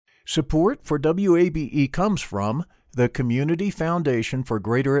Support for WABE comes from the Community Foundation for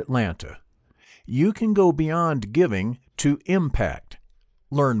Greater Atlanta. You can go beyond giving to impact.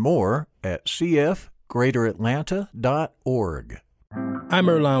 Learn more at cfgreateratlanta.org. I'm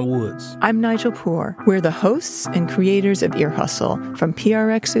Earlonne Woods. I'm Nigel Poor. We're the hosts and creators of Ear Hustle from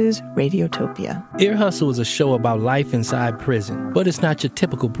PRX's Radiotopia. Ear Hustle is a show about life inside prison, but it's not your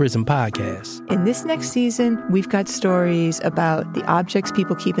typical prison podcast. In this next season, we've got stories about the objects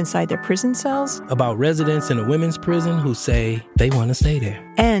people keep inside their prison cells, about residents in a women's prison who say they want to stay there,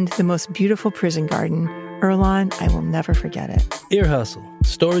 and the most beautiful prison garden. Earlonne, I will never forget it. Ear Hustle.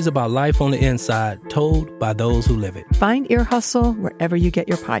 Stories about life on the inside told by those who live it. Find Ear Hustle wherever you get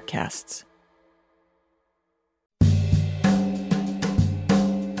your podcasts.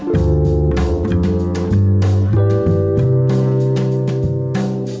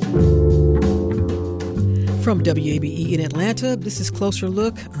 From WABE in Atlanta, this is Closer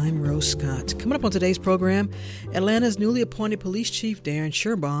Look. I'm Rose Scott. Coming up on today's program, Atlanta's newly appointed police chief, Darren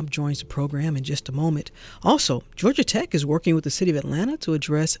Schierbaum, joins the program in just a moment. Also, Georgia Tech is working with the city of Atlanta to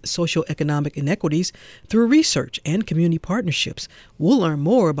address socioeconomic inequities through research and community partnerships. We'll learn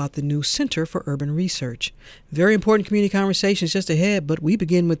more about the new Center for Urban Research. Very important community conversations just ahead, but we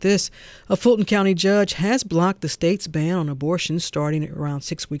begin with this. A Fulton County judge has blocked the state's ban on abortion starting at around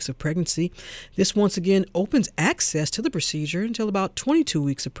 6 weeks of pregnancy. This once again opens access to the procedure until about 22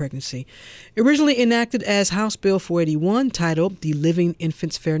 weeks of pregnancy. Originally enacted as House Bill 481, titled the Living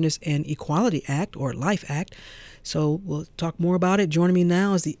Infants Fairness and Equality Act, or LIFE Act. So we'll talk more about it. Joining me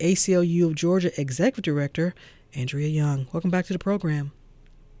now is the ACLU of Georgia Executive Director, Andrea Young. Welcome back to the program.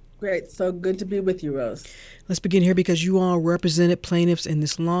 Great. So good to be with you, Rose. Let's begin here because you all represented plaintiffs in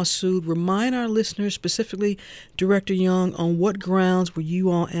this lawsuit. Remind our listeners, specifically Director Young, on what grounds were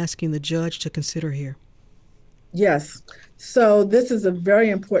you all asking the judge to consider here? Yes. So this is a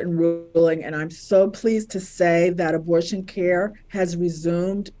very important ruling, and I'm so pleased to say that abortion care has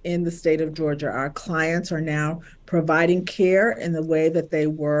resumed in the state of Georgia. Our clients are now providing care in the way that they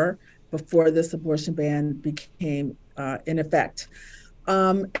were before this abortion ban became in effect.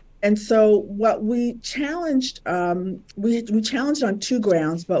 And so what we challenged, we challenged on two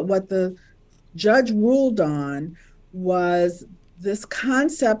grounds, but what the judge ruled on was this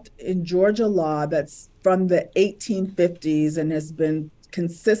concept in Georgia law that's from the 1850s and has been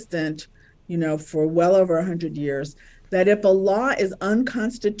consistent, for well over 100 years, that if a law is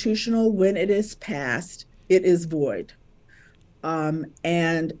unconstitutional when it is passed, it is void.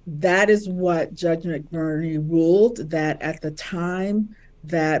 And that is what Judge McBurney ruled, that at the time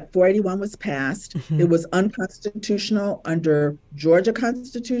that 481 was passed, it was unconstitutional under Georgia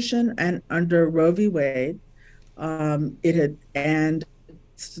Constitution and under Roe v. Wade. And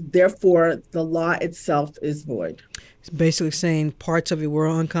therefore the law itself is void. It's basically saying parts of it were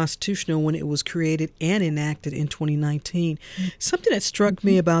unconstitutional when it was created and enacted in 2019. Something that struck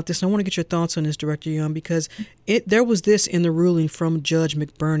me about this, and I want to get your thoughts on this, Director Young, because there was this in the ruling from Judge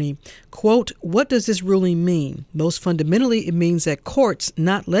McBurney. Quote, what does this ruling mean? Most fundamentally, it means that courts,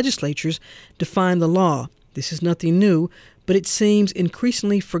 not legislatures, define the law. This is nothing new, but it seems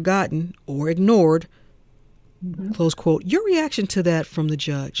increasingly forgotten or ignored. Close quote. Your reaction to that from the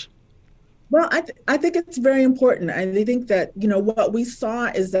judge? Well, I think it's very important. I think that, what we saw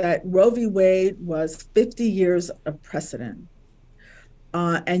is that Roe v. Wade was 50 years of precedent.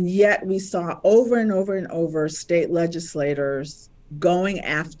 And yet we saw over and over and over state legislators going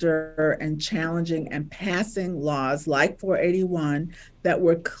after and challenging and passing laws like 481 that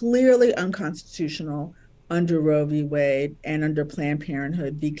were clearly unconstitutional under Roe v. Wade and under Planned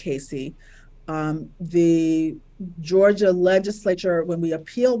Parenthood v. Casey. The Georgia legislature, when we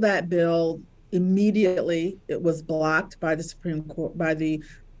appealed that bill, immediately it was blocked by the Supreme Court, by the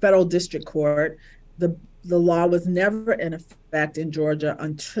federal district court. The law was never in effect in Georgia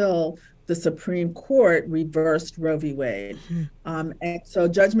until the Supreme Court reversed Roe v. Wade. And so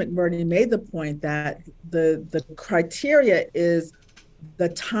Judge McBurney made the point that the criteria is the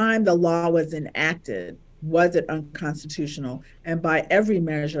time the law was enacted, was it unconstitutional? And by every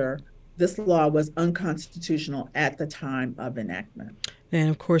measure, this law was unconstitutional at the time of enactment. And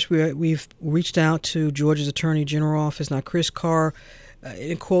of course, we've reached out to Georgia's Attorney General office. Now, Chris Carr,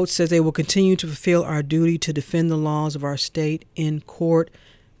 in quotes, says they will continue to fulfill our duty to defend the laws of our state in court.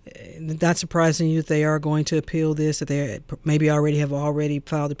 Not surprising you that they are going to appeal this, that they maybe already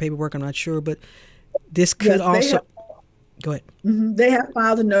filed the paperwork. I'm not sure, but this could Go ahead. They have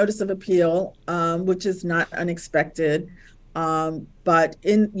filed a notice of appeal, which is not unexpected. But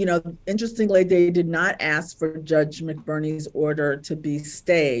interestingly, they did not ask for Judge McBurney's order to be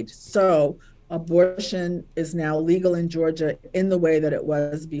stayed. So Abortion is now legal in Georgia in the way that it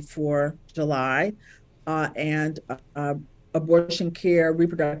was before July, and abortion care,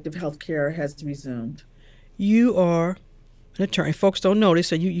 reproductive health care has resumed. You are an attorney. Folks don't notice,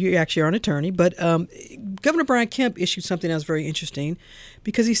 so you actually are an attorney. But Governor Brian Kemp issued something that was very interesting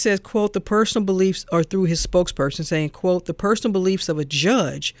because he says, quote, the personal beliefs, or through his spokesperson saying, quote, the personal beliefs of a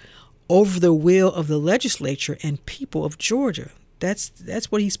judge over the will of the legislature and people of Georgia. That's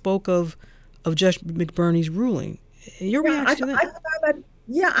what he spoke of Judge McBurney's ruling. Your reaction to that?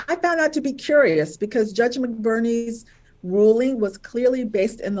 I found that to be curious because Judge McBurney's ruling was clearly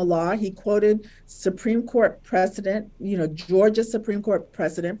based in the law. He quoted Supreme Court precedent, Georgia Supreme Court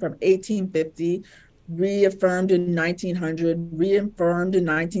precedent from 1850, reaffirmed in 1900, reaffirmed in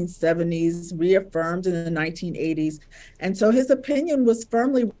 1970s, reaffirmed in the 1980s. And so his opinion was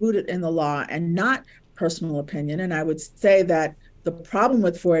firmly rooted in the law and not personal opinion. And I would say that the problem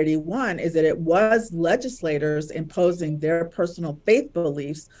with 481 is that it was legislators imposing their personal faith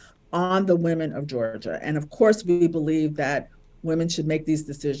beliefs on the women of Georgia. And of course, we believe that women should make these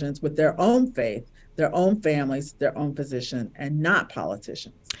decisions with their own faith, their own families, their own position, and not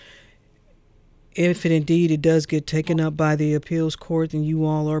politicians. If it does get taken up by the appeals court, then you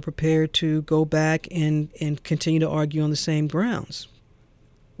all are prepared to go back and continue to argue on the same grounds.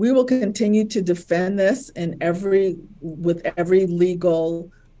 We will continue to defend this with every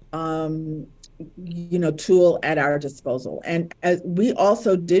legal tool at our disposal. And as we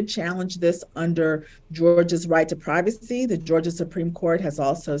also did challenge this under Georgia's right to privacy. The Georgia Supreme Court has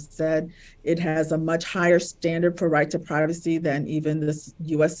also said it has a much higher standard for right to privacy than even the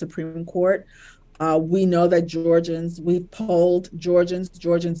U.S. Supreme Court. We know that we've polled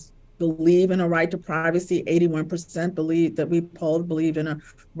Georgians believe in a right to privacy. 81% believe in a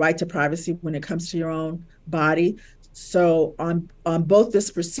right to privacy when it comes to your own body. So on both this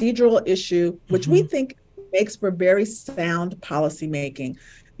procedural issue, which we think makes for very sound policymaking,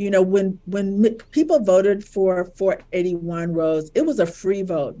 when people voted for 481, Rose, it was a free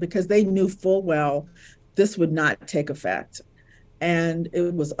vote because they knew full well this would not take effect. And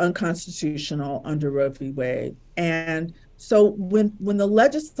it was unconstitutional under Roe v. Wade. And so when the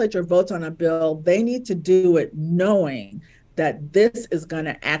legislature votes on a bill, they need to do it knowing that this is going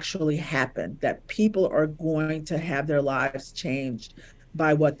to actually happen, that people are going to have their lives changed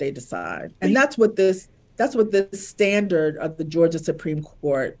by what they decide. And that's what this standard of the Georgia Supreme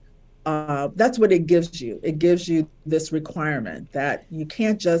Court, that's what it gives you. It gives you this requirement that you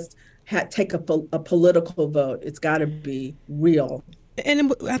can't just take a political vote. It's got to be real.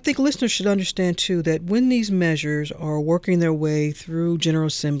 And I think listeners should understand, too, that when these measures are working their way through General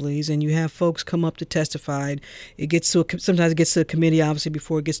Assemblies and you have folks come up to testify, sometimes it gets to a committee, obviously,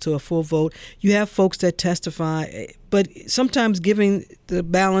 before it gets to a full vote. You have folks that testify, but sometimes giving the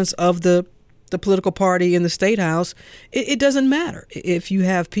balance of the political party in the State House, it doesn't matter. If you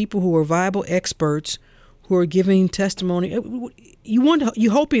have people who are viable experts who are giving testimony,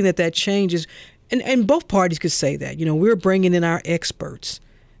 you're hoping that changes. And both parties could say that, we're bringing in our experts.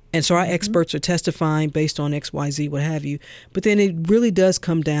 And so our experts are testifying based on X, Y, Z, what have you. But then it really does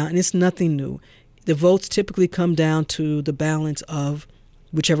come down, and it's nothing new. The votes typically come down to the balance of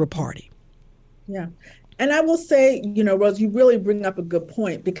whichever party. Yeah. And I will say, Rose, you really bring up a good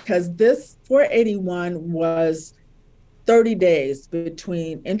point because this 481 was 30 days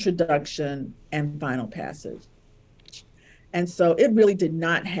between introduction and final passage. And so it really did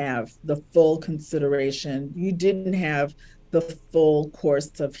not have the full consideration. You didn't have the full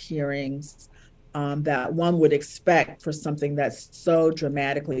course of hearings that one would expect for something that so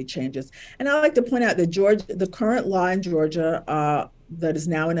dramatically changes. And I like to point out that the current law in Georgia that is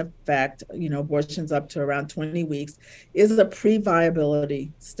now in effect, abortions up to around 20 weeks, is a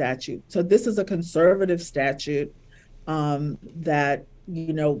pre-viability statute. So this is a conservative statute that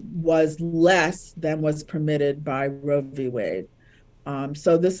was less than was permitted by Roe v. Wade.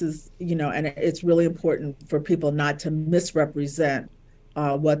 So this is, and it's really important for people not to misrepresent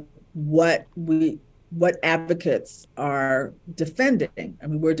what advocates are defending. I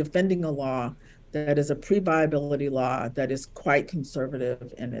mean, we're defending a law that is a pre-viability law that is quite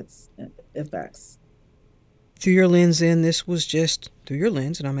conservative in its effects. Through your lens, and this was just through your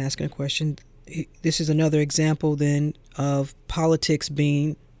lens, and I'm asking a question. This is another example then of politics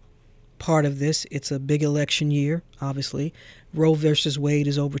being part of this. It's a big election year, obviously. Roe versus Wade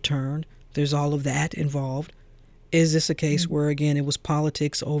is overturned. There's all of that involved. Is this a case where, again, it was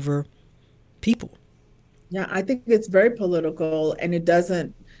politics over people? Yeah, I think it's very political, and it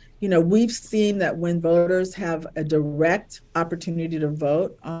doesn't, we've seen that when voters have a direct opportunity to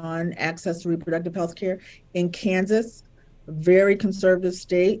vote on access to reproductive health care in Kansas, a very conservative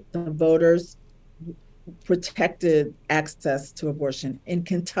state, the voters protected access to abortion. In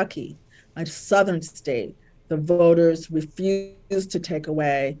Kentucky, a southern state, the voters refused to take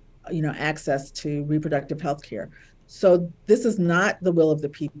away, access to reproductive health care. So this is not the will of the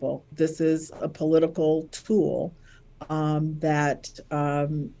people. This is a political tool that I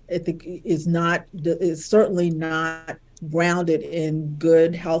think is certainly not grounded in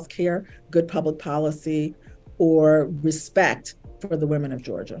good health care, good public policy, or respect for the women of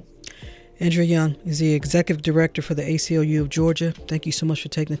Georgia. Andrea Young is the executive director for the ACLU of Georgia. Thank you so much for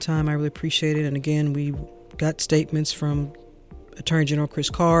taking the time. I really appreciate it. And again, we got statements from Attorney General Chris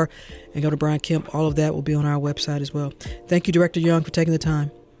Carr and Governor Brian Kemp. All of that will be on our website as well. Thank you, Director Young, for taking the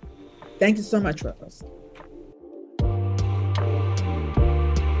time. Thank you so much, Rose.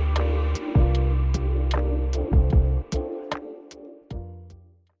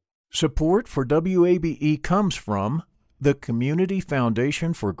 Support for WABE comes from the Community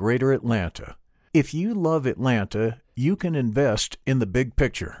Foundation for Greater Atlanta. If you love Atlanta, you can invest in the big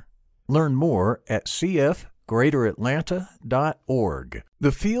picture. Learn more at cfgreateratlanta.org.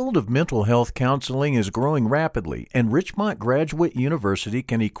 The field of mental health counseling is growing rapidly, and Richmont Graduate University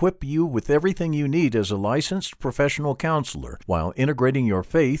can equip you with everything you need as a licensed professional counselor while integrating your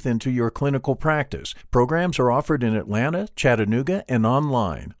faith into your clinical practice. Programs are offered in Atlanta, Chattanooga, and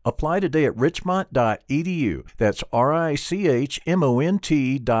online. Apply today at richmont.edu. That's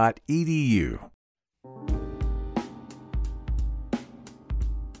RICHMONT.edu.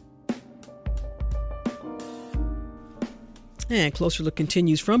 And Closer Look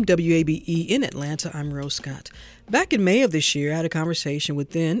continues from WABE in Atlanta. I'm Rose Scott. Back in May of this year, I had a conversation with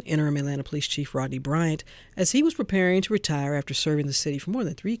then interim Atlanta Police Chief Rodney Bryant as he was preparing to retire after serving the city for more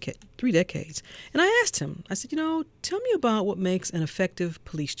than three decades. And I asked him, I said, tell me about what makes an effective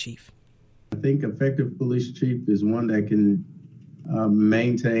police chief. I think effective police chief is one that can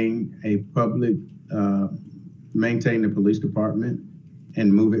maintain the police department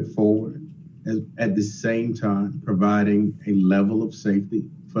and move it forward. At the same time, providing a level of safety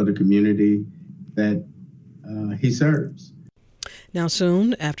for the community that he serves. Now,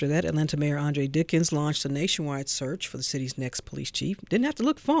 soon after that, Atlanta Mayor Andre Dickens launched a nationwide search for the city's next police chief. Didn't have to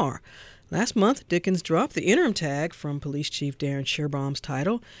look far. Last month, Dickens dropped the interim tag from Police Chief Darren Sherbaum's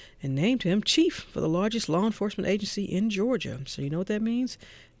title and named him chief for the largest law enforcement agency in Georgia. So you know what that means?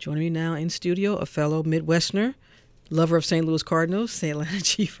 Joining me now in studio, a fellow Midwesterner, lover of St. Louis Cardinals, Atlanta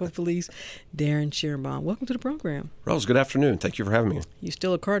Chief of Police Darren Sherbaum. Welcome to the program. Rose, good afternoon. Thank you for having me. You're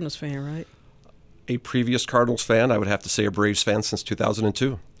still a Cardinals fan, right? A previous Cardinals fan. I would have to say a Braves fan since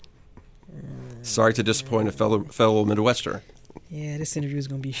 2002. Sorry to disappoint a fellow Midwesterner. Yeah, this interview is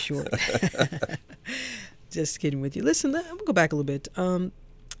going to be short. Just kidding with you. Listen, I'm going to go back a little bit.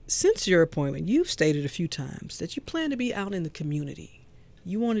 Since your appointment, you've stated a few times that you plan to be out in the community.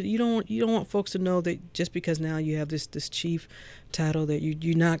 You don't want folks to know that just because now you have this chief title that you're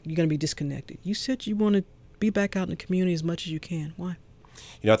going to be disconnected. You said you want to be back out in the community as much as you can. Why?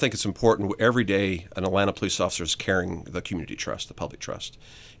 I think it's important. Every day, an Atlanta police officer is carrying the community trust, the public trust.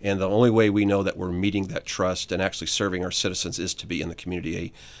 And the only way we know that we're meeting that trust and actually serving our citizens is to be in the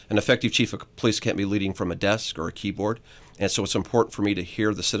community. An effective chief of police can't be leading from a desk or a keyboard. And so it's important for me to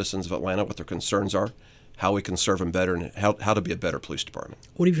hear the citizens of Atlanta, what their concerns are, how we can serve them better, and how to be a better police department.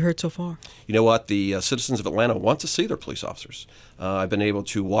 What have you heard so far? You know what? The citizens of Atlanta want to see their police officers. I've been able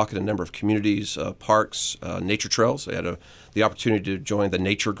to walk in a number of communities, parks, nature trails. I had the opportunity to join the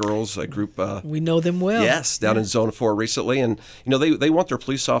Nature Girls, a group. We know them well. Yes, down in Zone 4 recently. And, they want their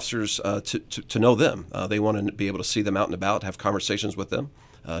police officers to know them. They want to be able to see them out and about, have conversations with them.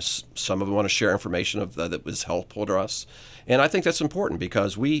 Some of them want to share information that was helpful to us. And I think that's important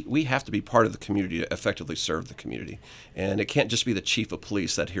because we have to be part of the community to effectively serve the community. And it can't just be the chief of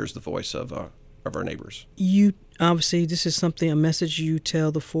police that hears the voice of our neighbors. You, obviously, this is a message you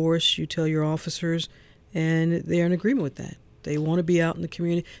tell the force, you tell your officers, and they're in agreement with that. They want to be out in the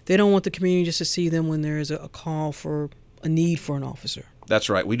community. They don't want the community just to see them when there is a call for a need for an officer. That's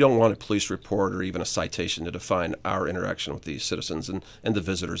right. We don't want a police report or even a citation to define our interaction with the citizens and the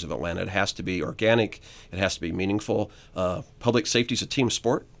visitors of Atlanta. It has to be organic. It has to be meaningful. Public safety is a team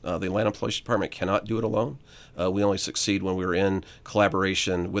sport. The Atlanta Police Department cannot do it alone. We only succeed when we're in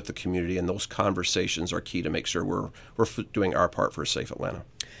collaboration with the community, and those conversations are key to make sure we're doing our part for a safe Atlanta.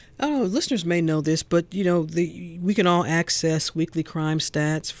 I don't know, listeners may know this, but, we can all access weekly crime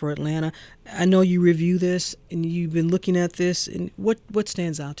stats for Atlanta. I know you review this, and you've been looking at this, and what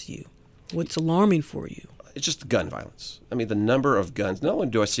stands out to you? What's alarming for you? It's just the gun violence. I mean, the number of guns. Not only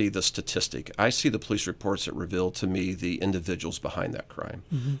do I see the statistic, I see the police reports that reveal to me the individuals behind that crime,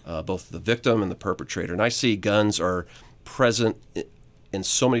 both the victim and the perpetrator. And I see guns are present in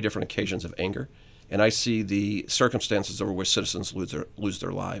so many different occasions of anger and I see the circumstances over which citizens lose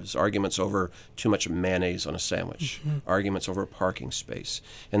their lives, arguments over too much mayonnaise on a sandwich, arguments over a parking space.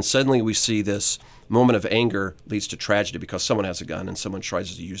 And suddenly we see this moment of anger leads to tragedy because someone has a gun and someone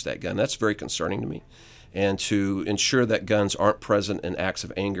tries to use that gun. That's very concerning to me. And to ensure that guns aren't present in acts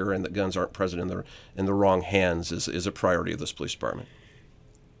of anger and that guns aren't present in the wrong hands is a priority of this police department.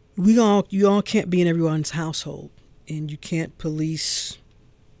 You all can't be in everyone's household, and you can't police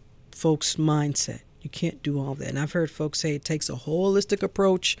folks' mindset. You can't do all that. And I've heard folks say it takes a holistic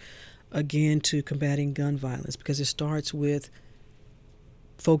approach, again, to combating gun violence, because it starts with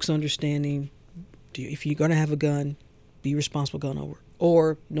folks understanding if you're going to have a gun, be responsible gun owner,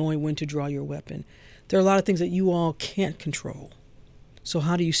 or knowing when to draw your weapon. There are a lot of things that you all can't control. So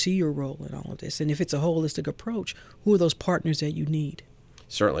how do you see your role in all of this? And if it's a holistic approach, who are those partners that you need?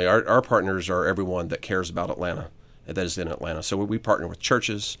 Certainly. Our partners are everyone that cares about Atlanta, that is in Atlanta. So we partner with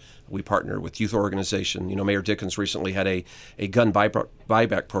churches, we partner with youth organizations. You know, Mayor Dickens recently had a gun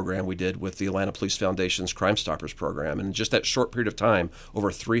buyback program we did with the Atlanta Police Foundation's Crime Stoppers program. And in just that short period of time,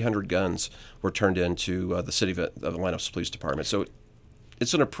 over 300 guns were turned into the city of Atlanta Police Department. So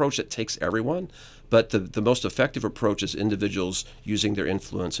it's an approach that takes everyone, but the most effective approach is individuals using their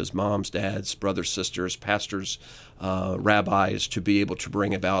influence as moms, dads, brothers, sisters, pastors, rabbis, to be able to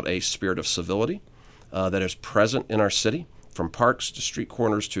bring about a spirit of civility that is present in our city, from parks to street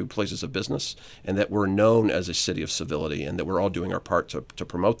corners to places of business, and that we're known as a city of civility, and that we're all doing our part to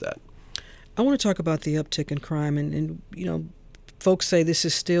promote that. I want to talk about the uptick in crime, and you know, folks say this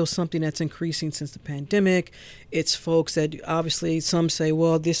is still something that's increasing since the pandemic. It's folks that obviously some say,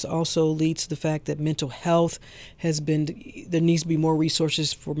 well, this also leads to the fact that mental health there needs to be more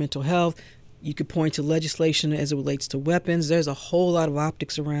resources for mental health. You could point to legislation as it relates to weapons. There's a whole lot of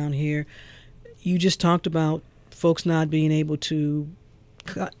optics around here. You just talked about folks not being able to,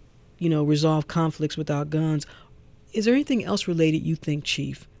 resolve conflicts without guns. Is there anything else related, you think,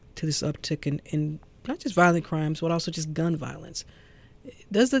 Chief, to this uptick in not just violent crimes, but also just gun violence?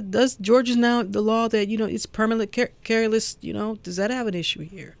 Does Georgia's now the law that it's permanent careless? Does that have an issue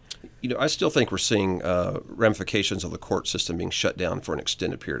here? I still think we're seeing ramifications of the court system being shut down for an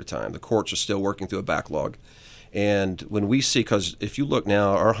extended period of time. The courts are still working through a backlog. And when we see, because if you look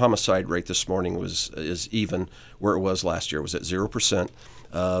now, our homicide rate this morning is even where it was last year. It was at 0%.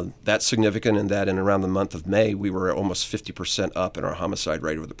 That's significant in that in around the month of May, we were almost 50% up in our homicide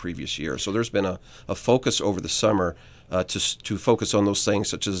rate over the previous year. So there's been a focus over the summer to focus on those things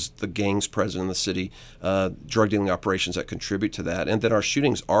such as the gangs present in the city, drug dealing operations that contribute to that. And then our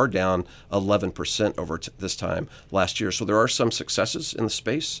shootings are down 11% over this time last year. So there are some successes in the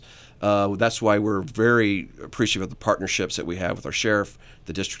space. That's why we're very appreciative of the partnerships that we have with our sheriff,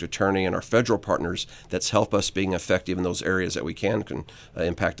 the district attorney, and our federal partners that's helped us being effective in those areas that we can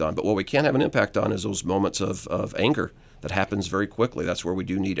impact on. But what we can't have an impact on is those moments of anger that happens very quickly. That's where we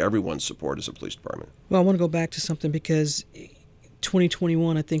do need everyone's support as a police department. Well, I want to go back to something because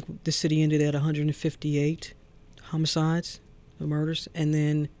 2021, I think the city ended at 158 homicides, murders,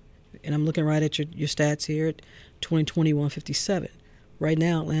 and I'm looking right at your stats here at 2020, 157. Right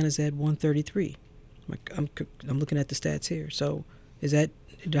now, Atlanta's at 133. I'm looking at the stats here. So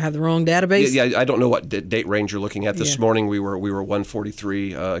do I have the wrong database? Yeah, I don't know what date range you're looking at. This morning we were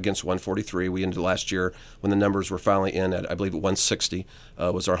 143 against 143. We ended last year when the numbers were finally in at, I believe, at 160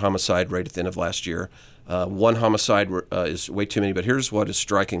 was our homicide rate at the end of last year. One homicide is way too many, but here's what is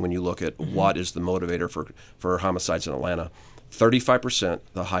striking when you look at what is the motivator for homicides in Atlanta. 35%,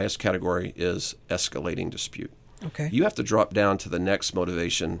 the highest category, is escalating dispute. Okay. You have to drop down to the next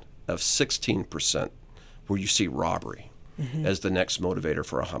motivation of 16%, where you see robbery as the next motivator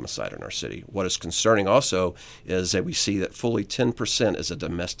for a homicide in our city. What is concerning also is that we see that fully 10% is a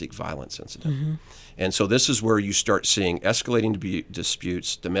domestic violence incident. And so this is where you start seeing escalating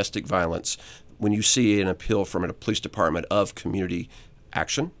disputes, domestic violence, when you see an appeal from a police department of community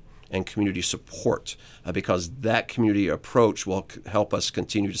action and community support, because that community approach will help us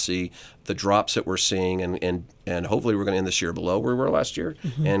continue to see the drops that we're seeing, and hopefully we're going to end this year below where we were last year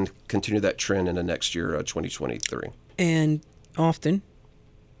and continue that trend into next year, 2023. And often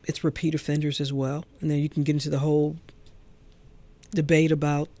it's repeat offenders as well, and then you can get into the whole debate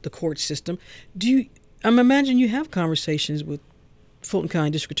about the court system. I'm imagining you have conversations with Fulton County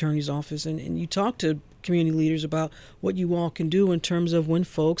District Attorney's Office, and you talk to community leaders about what you all can do in terms of when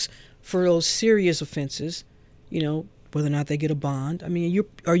folks, for those serious offenses, whether or not they get a bond. I mean,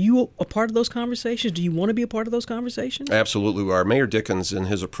 are you a part of those conversations? Do you want to be a part of those conversations? Absolutely we are. Mayor Dickens, in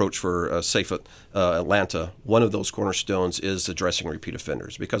his approach for Safe Atlanta, one of those cornerstones is addressing repeat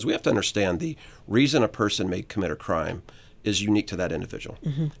offenders, because we have to understand the reason a person may commit a crime is unique to that individual.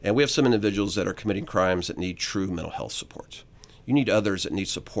 And we have some individuals that are committing crimes that need true mental health support. You need others that need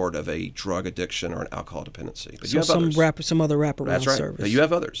support of a drug addiction or an alcohol dependency. But So you have others. some other wraparound That's right. service. But you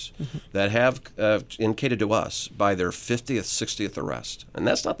have others that have indicated to us by their 50th, 60th arrest, and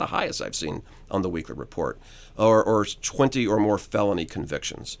that's not the highest I've seen on the weekly report, or 20 or more felony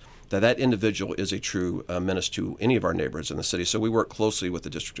convictions, that individual is a true menace to any of our neighborhoods in the city. So we work closely with the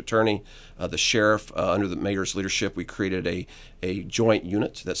district attorney, the sheriff. Under the mayor's leadership, we created a joint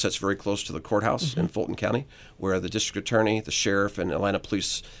unit that sits very close to the courthouse in Fulton County, where the district attorney, the sheriff, and Atlanta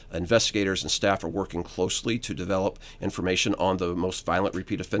police investigators and staff are working closely to develop information on the most violent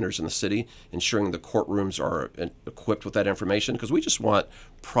repeat offenders in the city, ensuring the courtrooms are equipped with that information, because we just want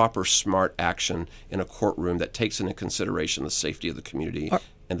proper, smart action in a courtroom that takes into consideration the safety of the community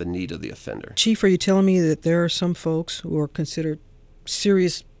and the need of the offender. Chief, are you telling me that there are some folks who are considered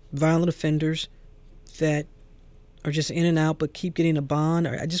serious violent offenders that are just in and out but keep getting a bond?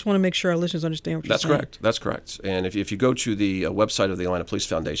 I just want to make sure our listeners understand what you're saying. That's correct. And if you go to the website of the Atlanta Police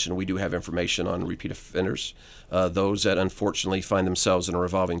Foundation, we do have information on repeat offenders, those that unfortunately find themselves in a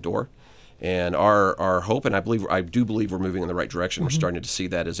revolving door. And our hope, and I do believe we're moving in the right direction, we're starting to see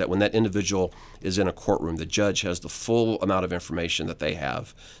that, is that when that individual is in a courtroom, the judge has the full amount of information that they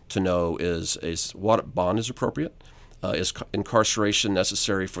have to know is what bond is appropriate, is incarceration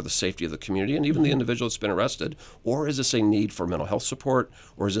necessary for the safety of the community and even the individual that's been arrested, or is this a need for mental health support,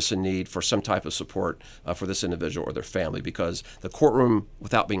 or is this a need for some type of support for this individual or their family? Because the courtroom,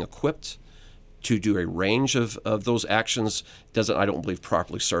 without being equipped to do a range of those actions, doesn't, I don't believe,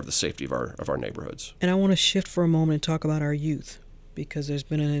 properly serve the safety of our neighborhoods. And I want to shift for a moment and talk about our youth, because there's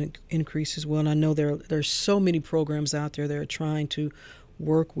been an increase as well. And I know there's so many programs out there that are trying to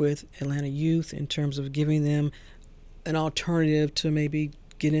work with Atlanta youth in terms of giving them an alternative to maybe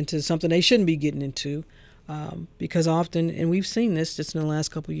get into something they shouldn't be getting into. Because often, and we've seen this just in the last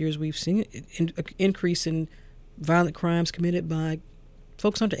couple of years, we've seen an increase in violent crimes committed by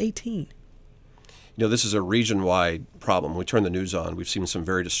folks under 18. You know, this is a region-wide problem. When we turn the news on, we've seen some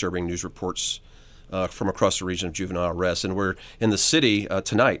very disturbing news reports from across the region of juvenile arrests. And we're in the city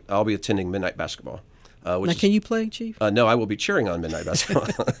tonight. I'll be attending midnight basketball. Now, can you play, Chief? No, I will be cheering on midnight basketball.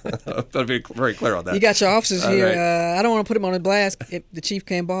 I'll be very clear on that. You got your officers here. Right. I don't want to put him on the blast. If the Chief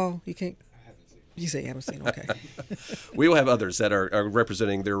can't ball, he can't. You say you haven't seen. Okay. We will have others that are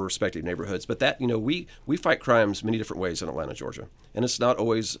representing their respective neighborhoods, but that, we fight crimes many different ways in Atlanta, Georgia, and it's not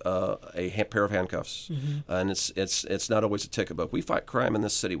always a pair of handcuffs, and it's not always a ticket book. We fight crime in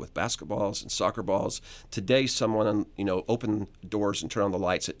this city with basketballs and soccer balls. Today, someone opened doors and turned on the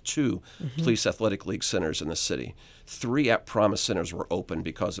lights at 2 police athletic league centers in the city. 3 at Promise centers were open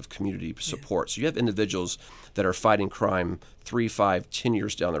because of community support. So you have individuals that are fighting crime 3, 5, 10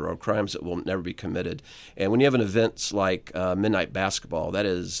 years down the road, crimes that will never be committed. And when you have an event like midnight basketball, that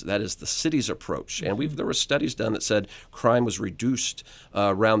is the city's approach. And there were studies done that said crime was reduced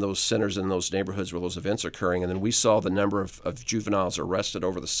around those centers in those neighborhoods where those events are occurring. And then we saw the number of juveniles arrested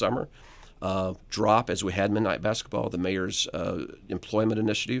over the summer drop as we had midnight basketball, the mayor's employment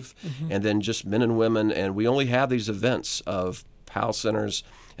initiative, and then just men and women. And we only have these events of PAL centers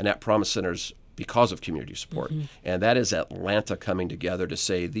and at Promise centers because of community support. And that is Atlanta coming together to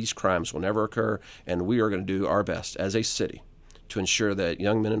say these crimes will never occur, and we are going to do our best as a city to ensure that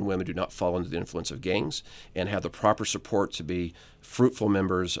young men and women do not fall into the influence of gangs and have the proper support to be fruitful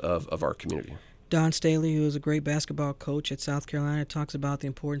members of our community. Dawn Staley, who is a great basketball coach at South Carolina, talks about the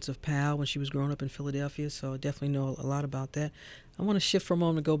importance of PAL when she was growing up in Philadelphia, so I definitely know a lot about that. I want to shift for a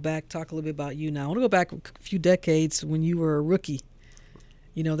moment to go back, talk a little bit about you now. I want to go back a few decades when you were a rookie.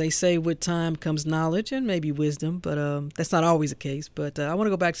 They say with time comes knowledge and maybe wisdom, but that's not always the case. But I want to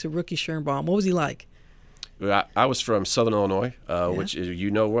go back to rookie Schirnbaum. What was he like? I was from Southern Illinois, which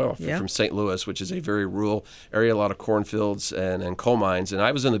well, from St. Louis, which is a very rural area, a lot of cornfields and coal mines. And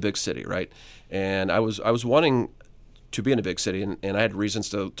I was in the big city, right? And I was wanting to be in a big city, and I had reasons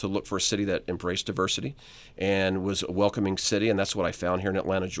to look for a city that embraced diversity and was a welcoming city, and that's what I found here in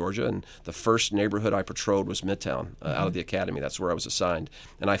Atlanta, Georgia. And the first neighborhood I patrolled was Midtown, out of the academy. That's where I was assigned,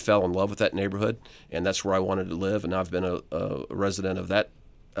 and I fell in love with that neighborhood, and that's where I wanted to live. And I've been a resident of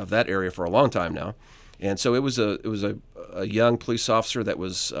that area for a long time now. And so it was a young police officer that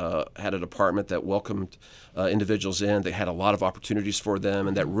was had a department that welcomed individuals in. They had a lot of opportunities for them,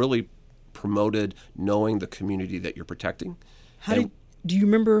 and that really promoted knowing the community that you're protecting. Do you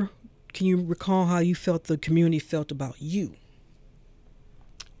remember? Can you recall how you felt the community felt about you?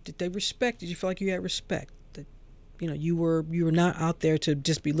 Did they respect? Did you feel like you had respect? That you were not out there to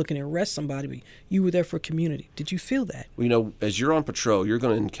just be looking to arrest somebody, but you were there for community. Did you feel that? Well, as you're on patrol, you're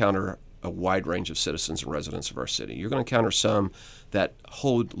going to encounter a wide range of citizens and residents of our city. You're going to encounter some that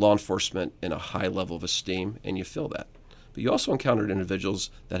hold law enforcement in a high level of esteem, and you feel that. But you also encountered individuals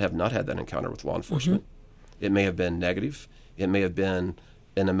that have not had that encounter with law enforcement. Mm-hmm. It may have been negative. It may have been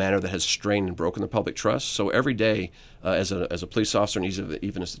in a manner that has strained and broken the public trust. So every day, as a police officer and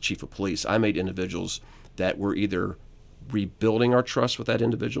even as the chief of police, I made individuals that were either rebuilding our trust with that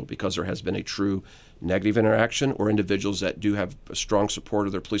individual because there has been a true negative interaction, or individuals that do have a strong support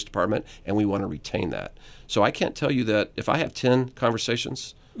of their police department, and we want to retain that. So I can't tell you that if I have 10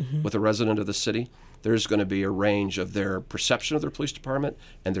 conversations with a resident of the city, there's going to be a range of their perception of their police department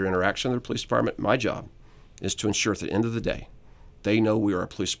and their interaction with their police department. My job is to ensure at the end of the day, they know we are a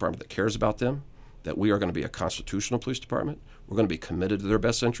police department that cares about them, that we are going to be a constitutional police department. We're going to be committed to their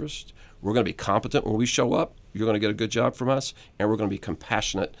best interest. We're going to be competent when we show up. You're going to get a good job from us, and we're going to be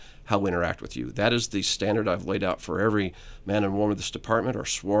compassionate how we interact with you. That is the standard I've laid out for every man and woman of this department, our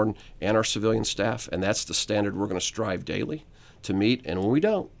sworn and our civilian staff, and that's the standard we're going to strive daily to meet. And when we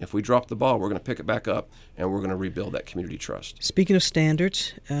don't, if we drop the ball, we're going to pick it back up, and we're going to rebuild that community trust. Speaking of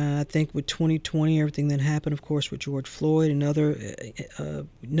standards, I think with 2020, everything that happened, of course, with George Floyd and other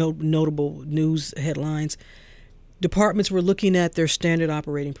notable news headlines, departments were looking at their standard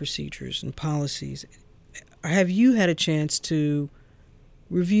operating procedures and policies. Have you had a chance to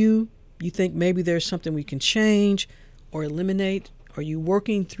review? You think maybe there's something we can change or eliminate? Are you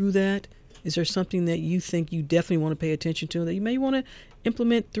working through that? Is there something that you think you definitely want to pay attention to that you may want to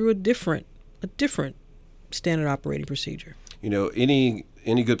implement through a different standard operating procedure? You know, any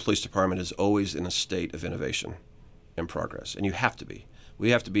good police department is always in a state of innovation and progress, and you have to be. We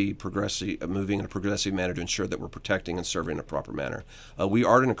have to be moving in a progressive manner to ensure that we're protecting and serving in a proper manner. We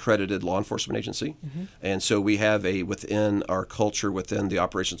are an accredited law enforcement agency, and so we have within our culture, within the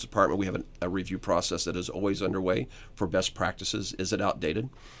operations department, we have a review process that is always underway for best practices. Is it outdated?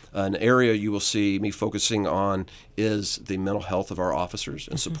 An area you will see me focusing on is the mental health of our officers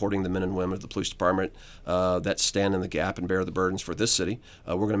and supporting the men and women of the police department that stand in the gap and bear the burdens for this city.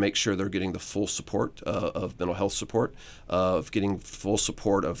 We're going to make sure they're getting the full support of mental health support, of getting full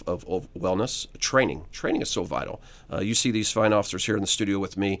support of wellness. Training is so vital. You see these fine officers here in the studio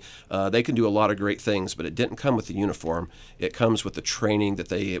with me. They can do a lot of great things, but it didn't come with the uniform. It comes with the training that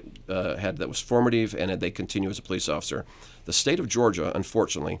they had that was formative, and they continue as a police officer. The state of Georgia,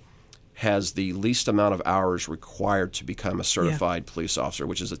 unfortunately, has the least amount of hours required to become a certified police officer,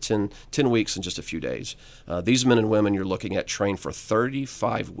 which is 10 weeks in just a few days. These men and women you're looking at train for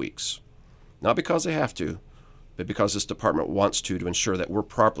 35 weeks, not because they have to, but because this department wants to ensure that we're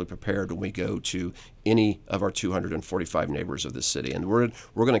properly prepared when we go to any of our 245 neighbors of this city. And we're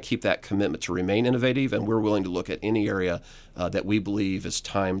going to keep that commitment to remain innovative, and we're willing to look at any area that we believe is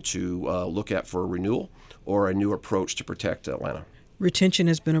time to look at for a renewal or a new approach to protect Atlanta. Retention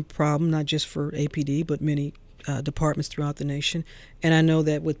has been a problem, not just for APD, but many departments throughout the nation. And I know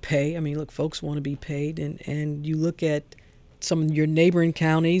that with pay, I mean, look, folks want to be paid, and you look at some of your neighboring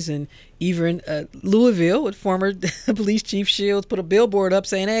counties, and even Louisville with former Police Chief Shields put a billboard up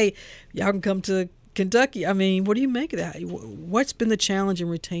saying, hey, y'all can come to Kentucky. I mean, what do you make of that? What's been the challenge in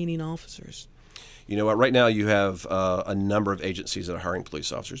retaining officers? You know what? Right now you have a number of agencies that are hiring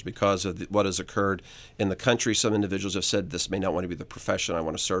police officers because of what has occurred in the country. Some individuals have said this may not want to be the profession I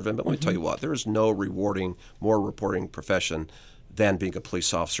want to serve in, but let me tell you what, there is no more rewarding profession than being a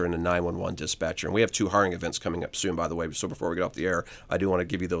police officer and a 911 dispatcher. And we have 2 hiring events coming up soon, by the way. So before we get off the air, I do want to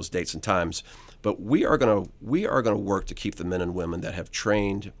give you those dates and times. But we are going to work to keep the men and women that have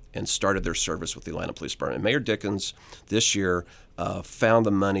trained and started their service with the Atlanta Police Department. Mayor Dickens this year found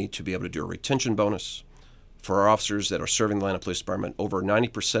the money to be able to do a retention bonus for our officers that are serving the Atlanta Police Department. Over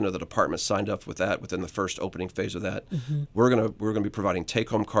 90% of the department signed up with that within the first opening phase of that. We're going to be providing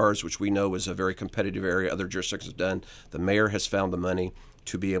take-home cars, which we know is a very competitive area. Other jurisdictions have done. The mayor has found the money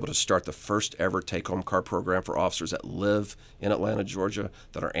to be able to start the first ever take-home car program for officers that live in Atlanta, Georgia,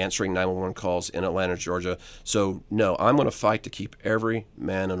 that are answering 911 calls in Atlanta, Georgia. So, no, I'm going to fight to keep every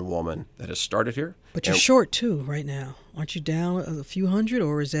man and woman that has started here. But you're short, too, right now. Aren't you down a few hundred,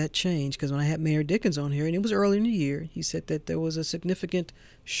 or is that changed? Because when I had Mayor Dickens on here, and it was early in the year, he said that there was a significant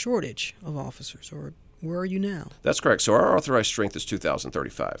shortage of officers. Or where are you now? That's correct. So our authorized strength is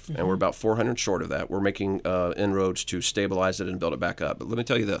 2,035, and we're about 400 short of that. We're making inroads to stabilize it and build it back up. But let me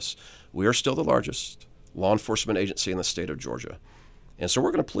tell you this. We are still the largest law enforcement agency in the state of Georgia. And so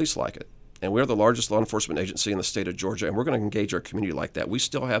we're going to police like it. And we're the largest law enforcement agency in the state of Georgia, and we're going to engage our community like that. We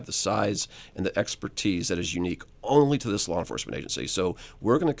still have the size and the expertise that is unique only to this law enforcement agency. So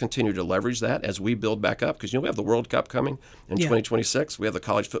we're going to continue to leverage that as we build back up, because we have the World Cup coming in 2026. We have the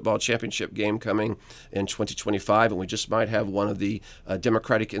college football championship game coming in 2025, and we just might have one of the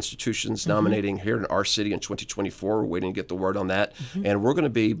Democratic institutions nominating here in our city in 2024. We're waiting to get the word on that. And we're going to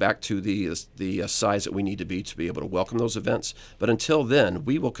be back to the size that we need to be able to welcome those events. But until then,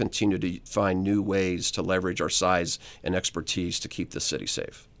 we will continue to find new ways to leverage our size and expertise to keep the city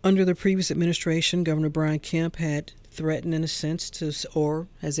safe. Under the previous administration, Governor Brian Kemp had threatened, in a sense, or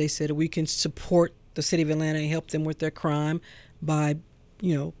as they said, we can support the city of Atlanta and help them with their crime by,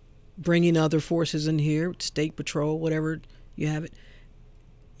 bringing other forces in here, state patrol, whatever you have it.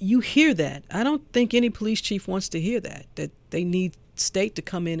 You hear that. I don't think any police chief wants to hear that they need state to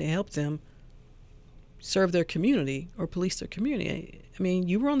come in and help them serve their community or police their community. I mean,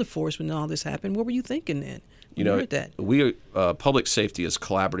 you were on the force when all this happened. What were you thinking then? You heard that? Public safety is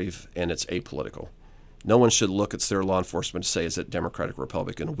collaborative and it's apolitical. No one should look at their law enforcement to say, is it Democratic or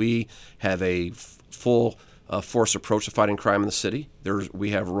Republican? We have a full force approach to fighting crime in the city.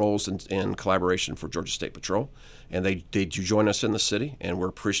 We have roles in collaboration for Georgia State Patrol, and they do join us in the city, and we're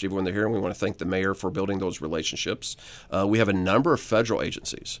appreciative when they're here, and we want to thank the mayor for building those relationships. We have a number of federal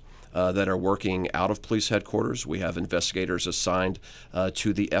agencies that are working out of police headquarters. We have investigators assigned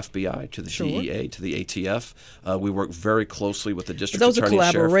to the FBI, to the DEA, to the ATF. We work very closely with the district attorney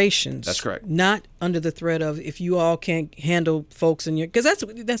and sheriff. Those are collaborations. That's correct. Not under the threat of, if you all can't handle folks in your, because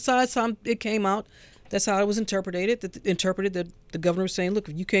that's how it came out. That's how it was interpreted. That the governor was saying, look,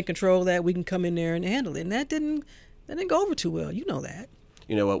 if you can't control that, we can come in there and handle it. And that didn't go over too well. You know that.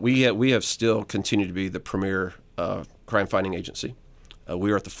 You know what? We have still continued to be the premier crime fighting agency.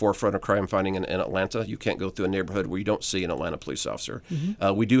 We are at the forefront of crime fighting in Atlanta. You can't go through a neighborhood where you don't see an Atlanta police officer.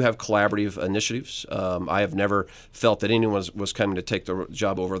 We do have collaborative initiatives. I have never felt that anyone was coming to take the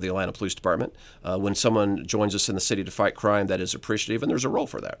job over the Atlanta Police Department. When someone joins us in the city to fight crime, that is appreciative, and there's a role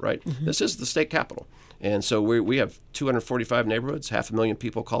for that, right? This is the state capital. And so we have 245 neighborhoods, 500,000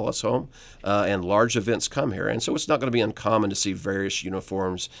 people call us home, and large events come here. And so it's not going to be uncommon to see various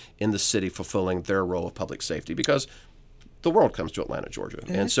uniforms in the city fulfilling their role of public safety, because the world comes to Atlanta, Georgia.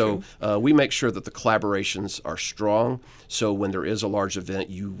 And so we make sure that the collaborations are strong. So when there is a large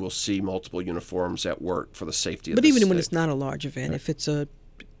event, you will see multiple uniforms at work for the safety of the state. But even when it's not a large event, if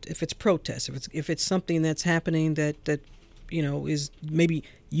it's protest, if it's something that's happening that is maybe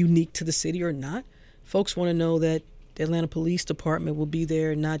unique to the city or not, folks want to know that the Atlanta Police Department will be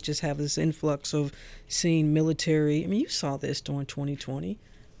there and not just have this influx of seeing military. I mean, you saw this during 2020.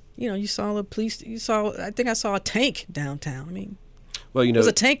 You saw the police. I think I saw a tank downtown. I mean, was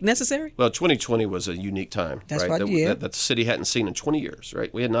a tank necessary? Well, 2020 was a unique time, That's right? That the city hadn't seen in 20 years, right?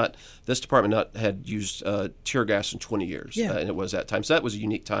 This department had used tear gas in 20 years, and it was that time. So that was a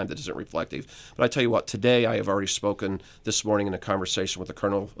unique time that isn't reflective. But I tell you what, today I have already spoken this morning in a conversation with the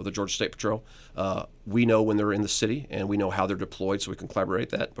colonel of the Georgia State Patrol. We know when they're in the city, and we know how they're deployed, so we can collaborate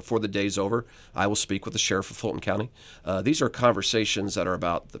that. Before the day's over, I will speak with the sheriff of Fulton County. These are conversations that are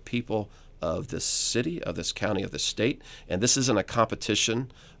about the people of this city, of this county, of this state. And this isn't a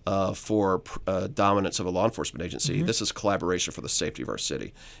competition for dominance of a law enforcement agency. This is collaboration for the safety of our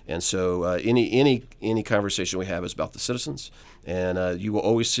city. And so any conversation we have is about the citizens. And you will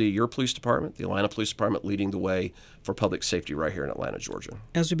always see your police department, the Atlanta Police Department, leading the way for public safety right here in Atlanta, Georgia.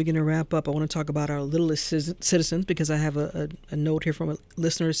 As we begin to wrap up, I want to talk about our littlest citizens, because I have a note here from a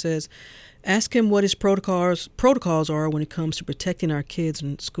listener that says, ask him what his protocols are when it comes to protecting our kids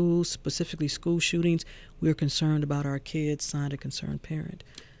in schools, specifically school shootings. We are concerned about our kids, signed a concerned parent.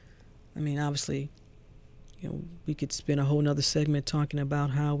 I mean, obviously, we could spend a whole nother segment talking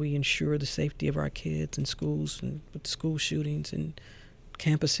about how we ensure the safety of our kids in schools and with school shootings and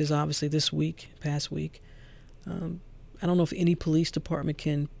campuses, obviously, past week. I don't know if any police department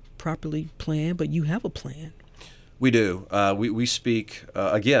can properly plan, but you have a plan. We do. We speak,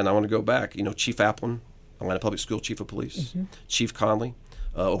 again, I want to go back, Chief Applin, Atlanta Public School Chief of Police, Chief Conley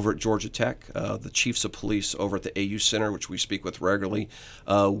over at Georgia Tech, the chiefs of police over at the AU Center, which we speak with regularly.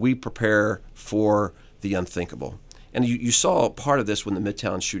 We prepare for the unthinkable. And you saw part of this when the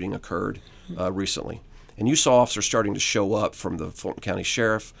Midtown shooting occurred recently. And you saw officers starting to show up from the Fulton County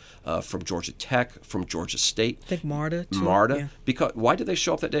Sheriff, from Georgia Tech, from Georgia State. I think MARTA, too. MARTA. Because why did they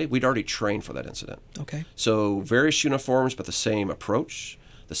show up that day? We'd already trained for that incident. Okay. So various uniforms, but the same approach,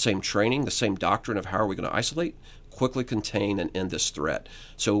 the same training, the same doctrine of how are we going to isolate, quickly contain, and end this threat.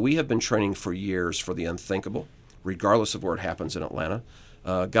 So we have been training for years for the unthinkable, regardless of where it happens in Atlanta.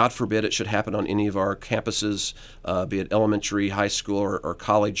 God forbid it should happen on any of our campuses, be it elementary, high school, or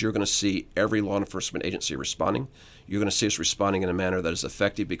college. You're going to see every law enforcement agency responding. You're going to see us responding in a manner that is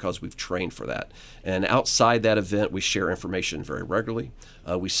effective because we've trained for that. And outside that event, we share information very regularly.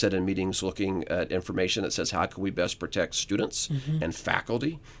 We sit in meetings looking at information that says how can we best protect students and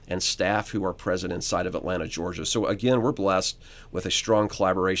faculty and staff who are present inside of Atlanta, Georgia. So again, we're blessed with a strong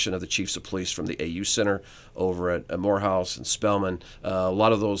collaboration of the chiefs of police from the AU Center over at Morehouse and Spelman. A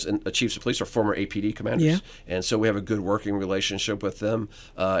lot of those chiefs of police are former APD commanders. And so we have a good working relationship with them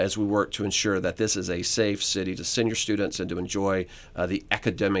as we work to ensure that this is a safe city to send your students and to enjoy the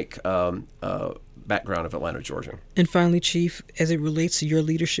academic background of Atlanta, Georgia. And finally, Chief, as it relates to your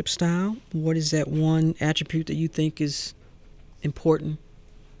leadership style, what is that one attribute that you think is important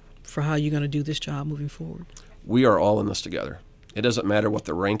for how you're going to do this job moving forward? We are all in this together. It doesn't matter what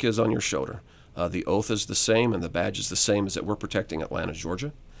the rank is on your shoulder. The oath is the same and the badge is the same, as that we're protecting Atlanta,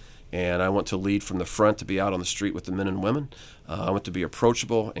 Georgia. And I want to lead from the front, to be out on the street with the men and women. I want to be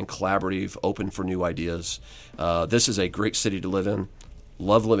approachable and collaborative, open for new ideas. This is a great city to live in.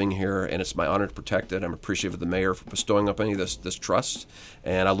 Love living here, and it's my honor to protect it. I'm appreciative of the mayor for bestowing upon me this trust,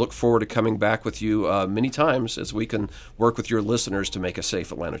 and I look forward to coming back with you many times as we can work with your listeners to make a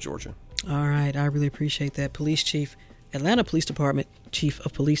safe Atlanta, Georgia. All right, I really appreciate that. Police Chief, Atlanta Police Department Chief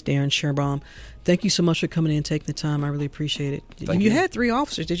of Police Darren Schierbaum, thank you so much for coming in and taking the time. I really appreciate it. Thank you. You had 3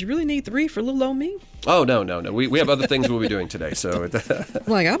 officers. Did you really need 3 for little old me? Oh, no. We have other things we'll be doing today. So,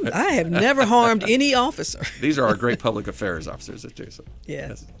 I have never harmed any officer. These are our great public affairs officers, too. So.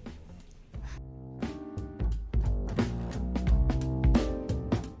 Yes.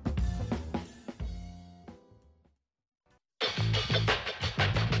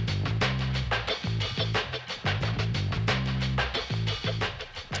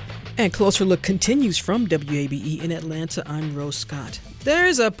 And Closer Look continues from WABE in Atlanta. I'm Rose Scott.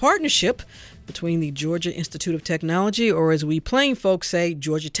 There's a partnership between the Georgia Institute of Technology, or as we plain folks say,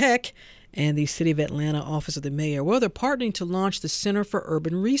 Georgia Tech, and the City of Atlanta Office of the Mayor. Well, they're partnering to launch the Center for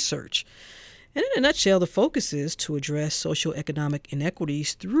Urban Research. And in a nutshell, the focus is to address socioeconomic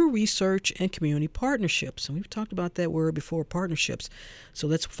inequities through research and community partnerships. And we've talked about that word before, partnerships. So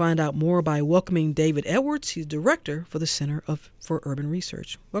let's find out more by welcoming David Edwards. He's director for the Center for Urban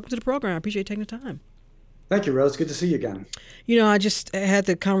Research. Welcome to the program. I appreciate you taking the time. Thank you, Rose. Good to see you again. You know, I just had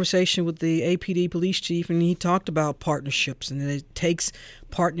the conversation with the APD police chief, and he talked about partnerships, and that it takes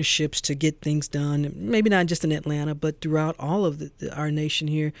partnerships to get things done, maybe not just in Atlanta, but throughout all of our nation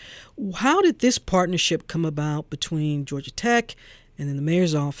here. How did this partnership come about between Georgia Tech and then the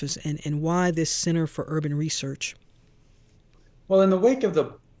mayor's office, and why this Center for Urban Research? Well, in the wake of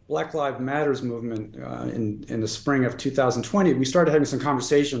the Black Lives Matters movement in the spring of 2020, we started having some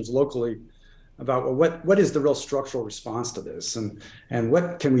conversations locally about what is the real structural response to this, and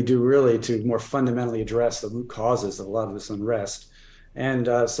what can we do really to more fundamentally address the root causes of a lot of this unrest. And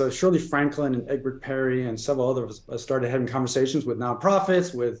so Shirley Franklin and Egbert Perry and several others started having conversations with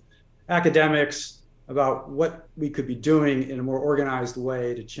nonprofits, with academics, about what we could be doing in a more organized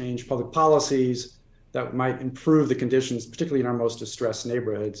way to change public policies that might improve the conditions, particularly in our most distressed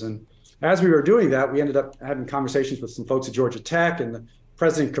neighborhoods. And as we were doing that, we ended up having conversations with some folks at Georgia Tech, and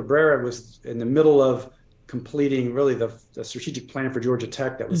President Cabrera was in the middle of completing really the strategic plan for Georgia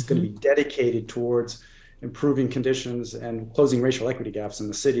Tech that was going to be dedicated towards improving conditions and closing racial equity gaps in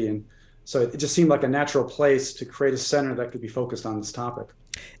the city. And so it just seemed like a natural place to create a center that could be focused on this topic.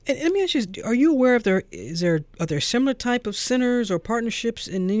 And let me ask you, are you aware of are there similar type of centers or partnerships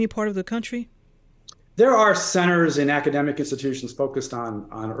in any part of the country? There are centers in academic institutions focused on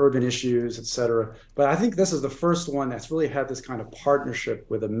urban issues, et cetera. But I think this is the first one that's really had this kind of partnership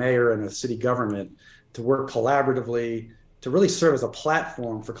with a mayor and a city government to work collaboratively, to really serve as a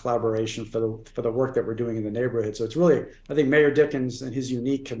platform for collaboration for the work that we're doing in the neighborhood. So it's really, I think Mayor Dickens and his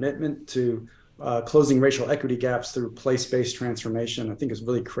unique commitment to closing racial equity gaps through place-based transformation, I think has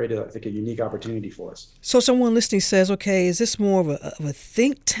really created, a unique opportunity for us. So someone listening says, okay, is this more of a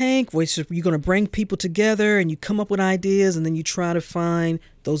think tank where you're going to bring people together and you come up with ideas and then you try to find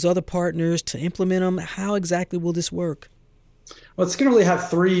those other partners to implement them? How exactly will this work? Well, it's going to really have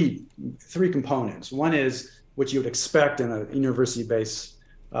three components. One is what you would expect in a university-based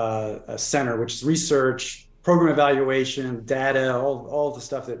center, which is research, program evaluation, data, all the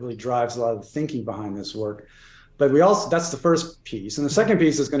stuff that really drives a lot of the thinking behind this work. But that's the first piece. And the second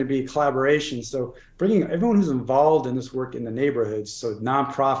piece is going to be collaboration. So bringing everyone who's involved in this work in the neighborhoods, so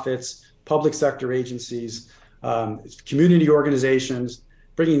nonprofits, public sector agencies, community organizations,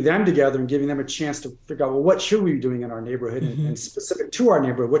 bringing them together and giving them a chance to figure out, well, what should we be doing in our neighborhood? And specific to our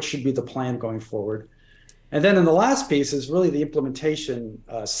neighborhood, what should be the plan going forward? And then in the last piece is really the implementation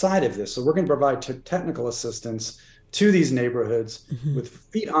side of this. So we're going to provide technical assistance to these neighborhoods with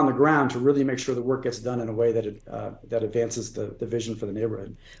feet on the ground to really make sure the work gets done in a way that advances the vision for the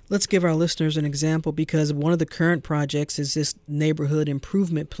neighborhood. Let's give our listeners an example, because one of the current projects is this neighborhood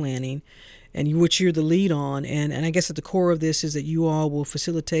improvement planning, and which you're the lead on. And I guess at the core of this is that you all will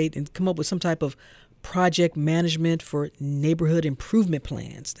facilitate and come up with some type of project management for neighborhood improvement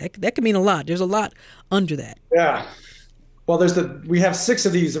plans. That could mean a lot. There's a lot under that. Yeah. Well, we have 6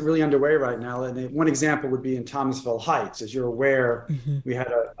 of these really underway right now. And one example would be in Thomasville Heights. As you're aware, we had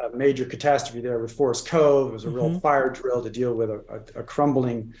a major catastrophe there with Forest Cove. It was a real fire drill to deal with a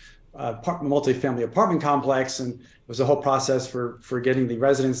crumbling multifamily apartment complex. And it was a whole process for getting the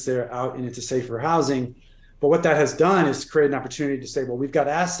residents there out and into safer housing. But what that has done is create an opportunity to say, well, we've got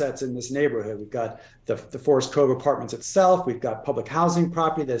assets in this neighborhood. We've got the Forest Cove apartments itself. We've got public housing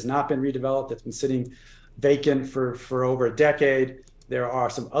property that has not been redeveloped, that's been sitting vacant for over a decade. There are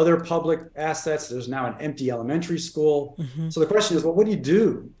some other public assets. There's now an empty elementary school. So the question is, well, what do you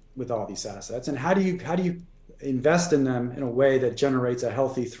do with all these assets, and how do you invest in them in a way that generates a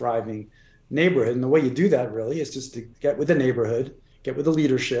healthy, thriving neighborhood? And the way you do that really is just to get with the neighborhood, get with the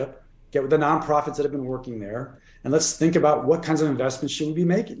leadership, get with the nonprofits that have been working there, and let's think about what kinds of investments should we be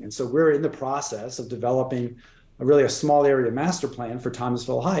making. And so we're in the process of developing a small area master plan for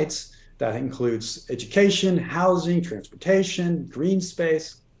Thomasville Heights that includes education, housing, transportation, green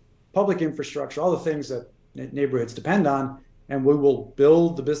space, public infrastructure, all the things that neighborhoods depend on. And we will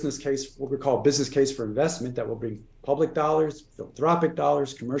build the business case, what we call business case for investment, that will bring public dollars, philanthropic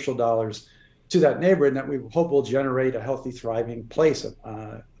dollars, commercial dollars to that neighborhood, and that we hope will generate a healthy, thriving place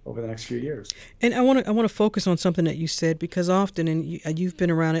over the next few years. And I want to focus on something that you said, because often, and you've been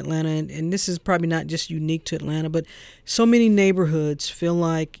around Atlanta, and this is probably not just unique to Atlanta, but so many neighborhoods feel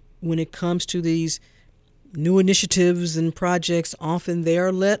like when it comes to these new initiatives and projects, often they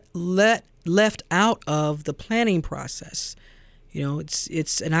are left out of the planning process. You know,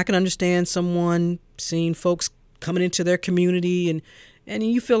 it's and I can understand someone seeing folks coming into their community, and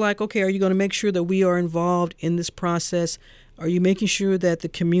you feel like, okay, are you going to make sure that we are involved in this process? Are you making sure that the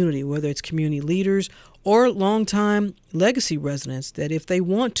community, whether it's community leaders or longtime legacy residents, that if they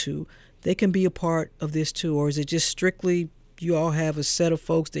want to, they can be a part of this too? Or is it just strictly you all have a set of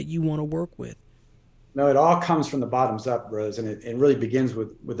folks that you want to work with? No, it all comes from the bottoms up, Rose, and it really begins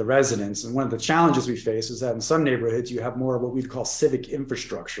with the residents. And one of the challenges we face is that in some neighborhoods, you have more of what we'd call civic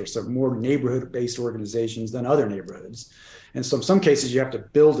infrastructure, so more neighborhood-based organizations than other neighborhoods. And so in some cases, you have to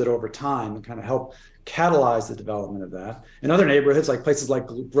build it over time and kind of help catalyze the development of that. In other neighborhoods, like places like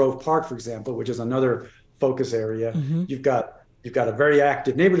Grove Park, for example, which is another focus area, you've got a very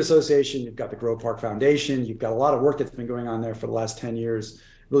active neighborhood association, you've got the Grove Park Foundation, you've got a lot of work that's been going on there for the last 10 years,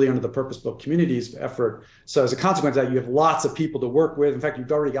 really under the Purpose-Built Communities effort. So as a consequence of that, you have lots of people to work with. In fact,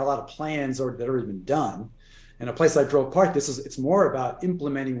 you've already got a lot of plans that have already been done. In a place like Grove Park, it's more about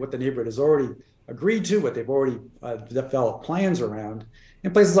implementing what the neighborhood has already agreed to, what they've already developed plans around.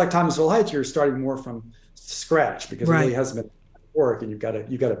 In places like Thomasville Heights, you're starting more from scratch because it really hasn't been work, and you've got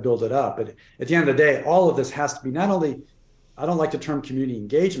to build it up. But at the end of the day, all of this has to be not only, I don't like the term community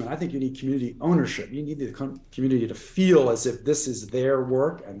engagement. I think you need community ownership. You need the community to feel as if this is their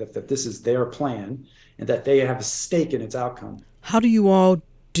work and that this is their plan and that they have a stake in its outcome. How do you all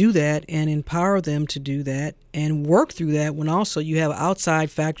do that and empower them to do that and work through that when also you have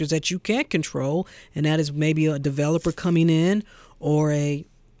outside factors that you can't control, and that is maybe a developer coming in or and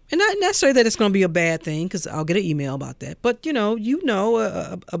not necessarily that it's going to be a bad thing, because I'll get an email about that, but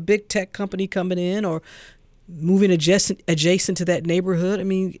a big tech company coming in or moving adjacent to that neighborhood. I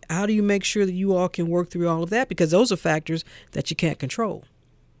mean, how do you make sure that you all can work through all of that? Because those are factors that you can't control.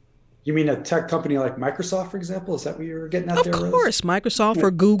 You mean a tech company like Microsoft, for example? Is that what you're getting at there, Rose? Of course, Microsoft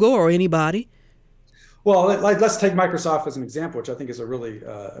or Google or anybody. Well, let's take Microsoft as an example, which I think is a really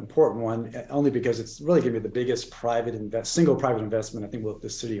important one, only because it's really going to be the biggest single private investment I think the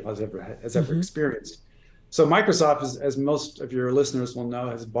city has ever experienced. So Microsoft, as most of your listeners will know,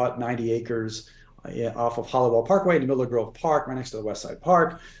 has bought 90 acres off of Hollowell Parkway in the middle of Grove Park, right next to the West Side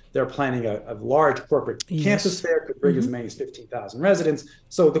Park. They're planning a large corporate campus there, could bring as many as 15,000 residents.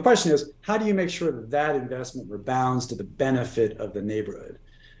 So the question is, how do you make sure that investment rebounds to the benefit of the neighborhood?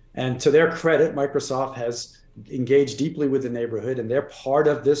 And to their credit, Microsoft has engaged deeply with the neighborhood, and they're part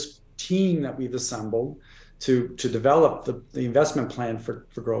of this team that we've assembled to develop the investment plan for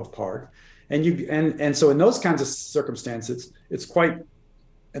Grove Park. And so in those kinds of circumstances, it's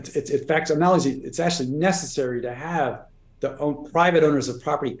actually necessary to have private owners of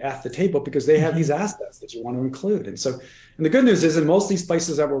property at the table, because they have these assets that you want to include. And the good news is, in most of these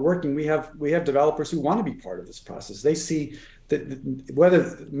places that we're working, we have developers who want to be part of this process. They see that,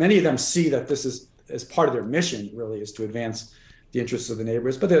 whether many of them see that this is as part of their mission, really, is to advance the interests of the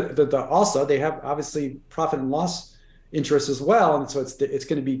neighbors, but also they have obviously profit and loss interests as well, and so it's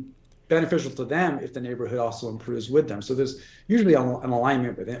going to be beneficial to them if the neighborhood also improves with them. So there's usually an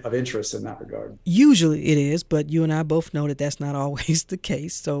alignment of interests in that regard. Usually it is, but you and I both know that that's not always the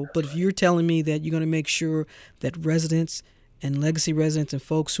case. So, but if you're telling me that you're going to make sure that residents and legacy residents and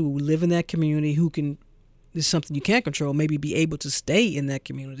folks who live in that community, who can, this is something you can't control, maybe be able to stay in that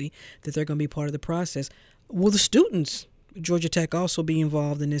community, that they're going to be part of the process. Will the students at Georgia Tech also be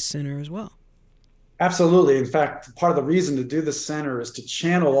involved in this center as well? Absolutely. In fact, part of the reason to do this center is to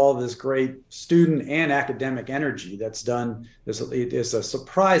channel all this great student and academic energy that's done. There's a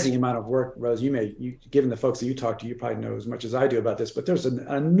surprising amount of work, Rose, given the folks that you talk to, you probably know as much as I do about this, but there's an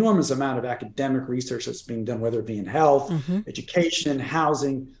enormous amount of academic research that's being done, whether it be in health, education,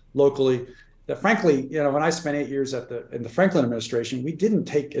 housing, locally, that frankly, when I spent 8 years in the Franklin administration, we didn't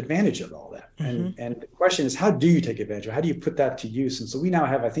take advantage of all that. And the question is, how do you take advantage of it? How do you put that to use? And so we now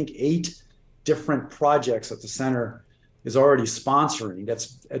have, I think, 8 different projects that the center is already sponsoring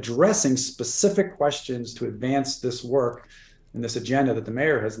that's addressing specific questions to advance this work and this agenda that the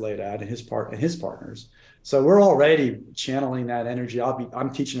mayor has laid out and his partners. So we're already channeling that energy.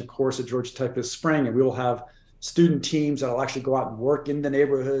 I'm teaching a course at Georgia Tech this spring, and we will have student teams that will actually go out and work in the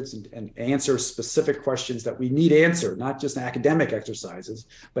neighborhoods and answer specific questions that we need answered, not just academic exercises,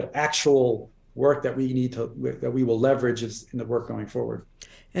 but actual work that we will leverage in the work going forward.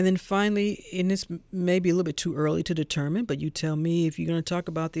 And then finally, and this may be a little bit too early to determine, but you tell me if you're going to talk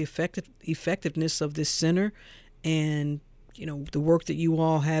about the effectiveness of this center and the work that you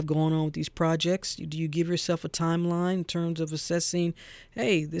all have going on with these projects. Do you give yourself a timeline in terms of assessing,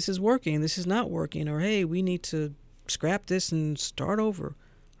 hey, this is working, this is not working, or hey, we need to scrap this and start over?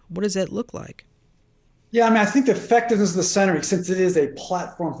 What does that look like? Yeah, I think the effectiveness of the center, since it is a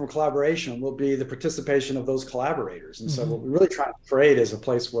platform for collaboration, will be the participation of those collaborators. And so what we're really trying to create is a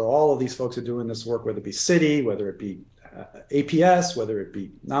place where all of these folks are doing this work, whether it be city, whether it be APS, whether it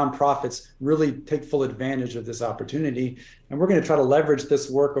be nonprofits, really take full advantage of this opportunity. And we're going to try to leverage this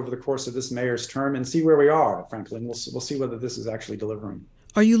work over the course of this mayor's term and see where we are, frankly. And we'll see whether this is actually delivering.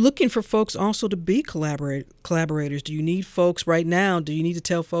 Are you looking for folks also to be collaborators? Do you need folks right now? Do you need to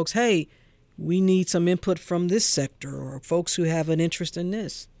tell folks, hey, we need some input from this sector, or folks who have an interest in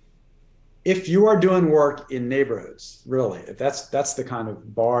this? If you are doing work in neighborhoods, really, if that's the kind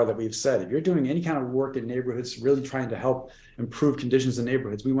of bar that we've set. If you're doing any kind of work in neighborhoods, really trying to help improve conditions in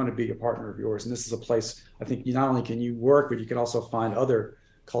neighborhoods, we want to be a partner of yours. And this is a place, I think, not only can you work, but you can also find other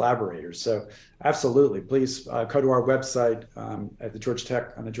collaborators. So absolutely, please go to our website at the Georgia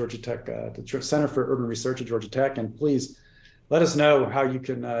Tech, the Center for Urban Research at Georgia Tech, and please let us know how you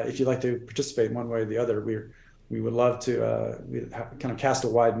can, if you'd like to participate in one way or the other. We would love to kind of cast a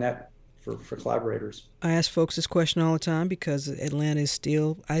wide net for collaborators. I ask folks this question all the time because Atlanta is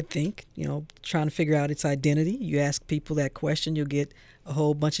still, I think, trying to figure out its identity. You ask people that question, you'll get a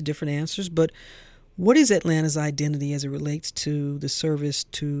whole bunch of different answers. But what is Atlanta's identity as it relates to the service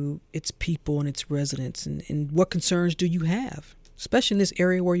to its people and its residents? And what concerns do you have, especially in this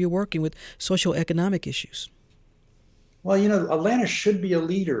area where you're working with social economic issues? Well, Atlanta should be a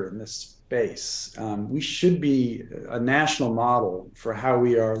leader in this space. We should be a national model for how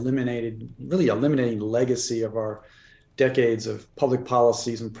we are eliminating the legacy of our decades of public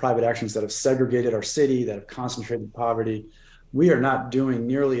policies and private actions that have segregated our city, that have concentrated poverty. We are not doing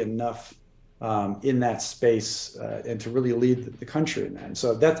nearly enough in that space and to really lead the country in that. And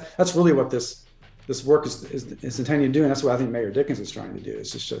so that's really what this work is intending to do, and that's what I think Mayor Dickens is trying to do,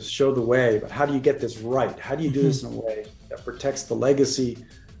 is just show the way. But how do you get this right? How do you do this in a way that protects the legacy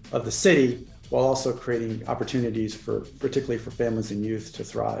of the city while also creating opportunities particularly for families and youth to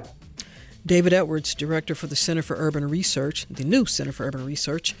thrive? David Edwards, Director for the Center for Urban Research, the new Center for Urban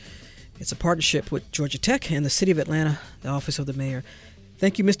Research. It's a partnership with Georgia Tech and the City of Atlanta, the Office of the Mayor.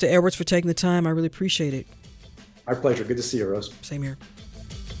 Thank you, Mr. Edwards, for taking the time. I really appreciate it. My pleasure. Good to see you, Rose. Same here.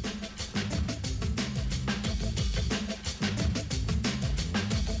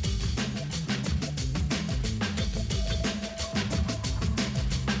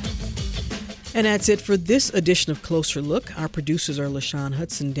 And that's it for this edition of Closer Look. Our producers are LaShawn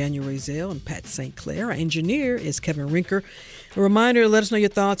Hudson, Daniel Razel, and Pat St. Clair. Our engineer is Kevin Rinker. A reminder, let us know your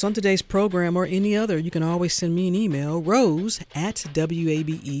thoughts on today's program or any other. You can always send me an email,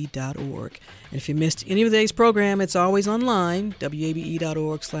 rose@wabe.org. And if you missed any of today's program, it's always online,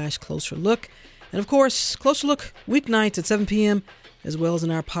 wabe.org/closerlook. And of course, Closer Look weeknights at 7 p.m. as well as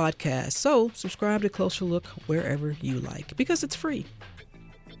in our podcast. So subscribe to Closer Look wherever you like because it's free.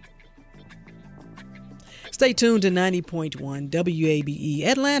 Stay tuned to 90.1 WABE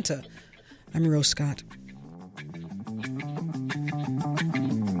Atlanta. I'm Rose Scott.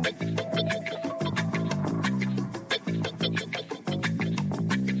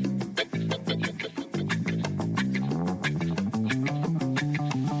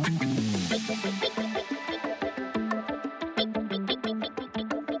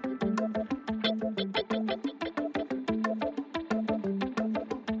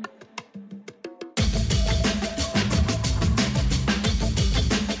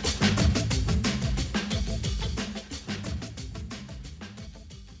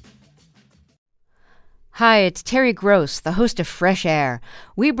 Hi, it's Terry Gross, the host of Fresh Air.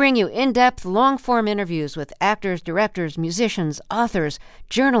 We bring you in-depth, long-form interviews with actors, directors, musicians, authors,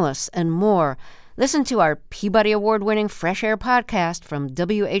 journalists, and more. Listen to our Peabody Award-winning Fresh Air podcast from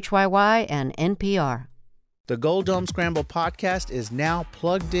WHYY and NPR. The Gold Dome Scramble podcast is now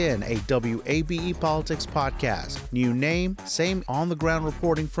plugged in, a WABE Politics podcast. New name, same on-the-ground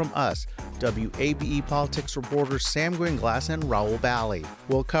reporting from us, WABE Politics reporters Sam Gringlass and Raul Bally.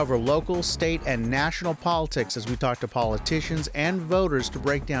 We'll cover local, state, and national politics as we talk to politicians and voters to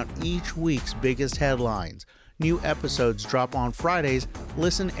break down each week's biggest headlines. New episodes drop on Fridays.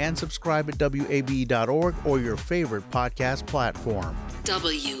 Listen and subscribe at WABE.org or your favorite podcast platform.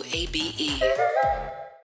 WABE.